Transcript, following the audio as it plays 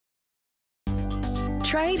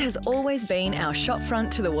Trade has always been our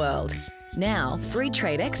shopfront to the world. Now, free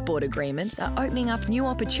trade export agreements are opening up new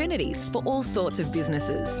opportunities for all sorts of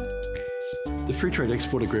businesses. The free trade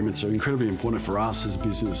export agreements are incredibly important for us as a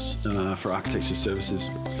business, for architecture services.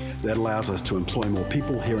 That allows us to employ more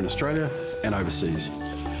people here in Australia and overseas,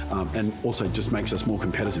 and also just makes us more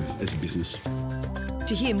competitive as a business.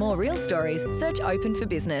 To hear more real stories, search Open for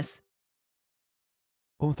Business.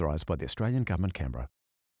 Authorised by the Australian Government, Canberra.